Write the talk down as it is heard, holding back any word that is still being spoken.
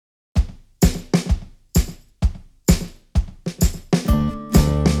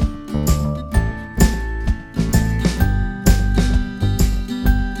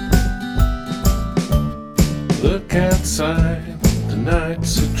outside, the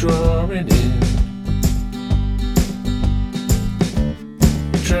nights are drawing in.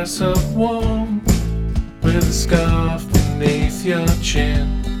 You dress up warm with a scarf beneath your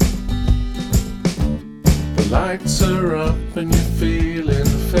chin. The lights are up and you're feeling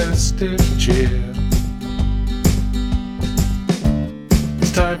the festive cheer.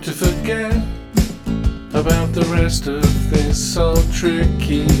 It's time to forget about the rest of this old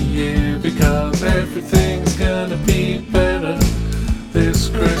tricky year, because everything's gonna be better this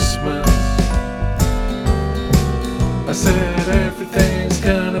Christmas. I said everything's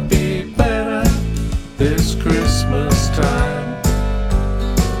gonna be better this Christmas time.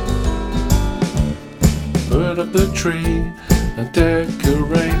 Put up the tree and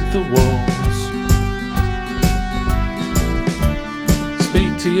decorate the walls.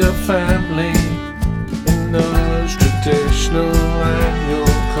 Speak to your family in those traditional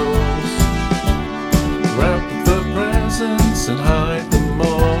annual calls. Wrap up the presents and hide them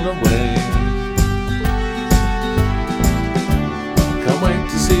all away. Can't wait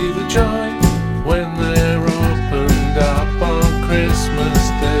to see the joy when they're opened up on Christmas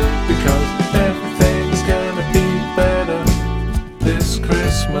Day, because everything's gonna be better this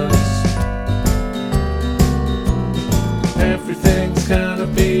Christmas. Everything's gonna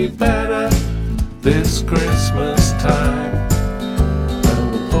be better this Christmas time.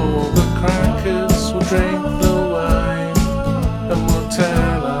 And we'll pull the crackers, we'll drink the wine, and we'll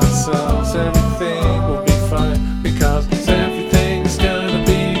tell ourselves everything will be fine, because everything's gonna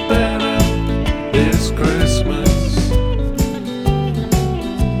be better this Christmas.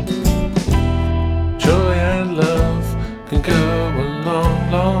 Joy and love can go a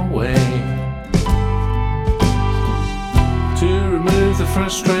long, long way to remove the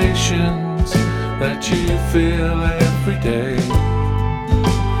frustrations that you feel every day.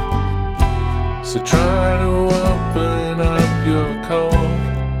 So try to open up your cold,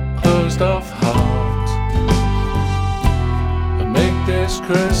 closed off heart, and make this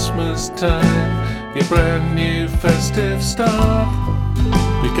Christmas time your brand new festive start,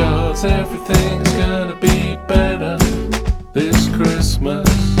 because everything's gonna be better this Christmas.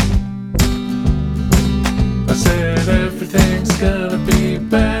 I said everything's gonna be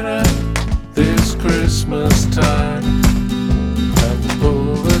better this Christmas time. And we'll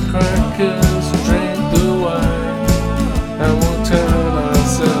pull the crackers and drink the wine, and we'll tell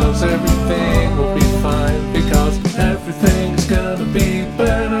ourselves everything will be fine, because everything's gonna be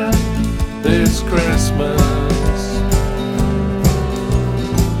better this Christmas.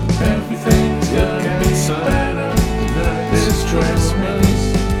 Everything's gonna be so better this Christmas.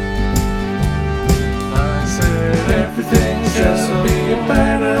 I said everything's gonna be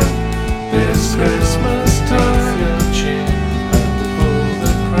better this Christmas time. Your chin and we'll pull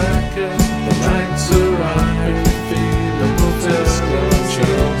the crackers, the drinks are up and you feel and we'll test the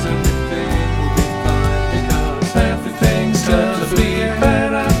chills. Everything will be fine, because everything's gonna be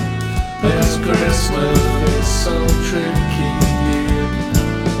better this Christmas. This so tricky year,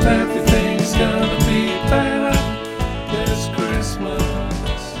 everything's gonna be better this Christmas.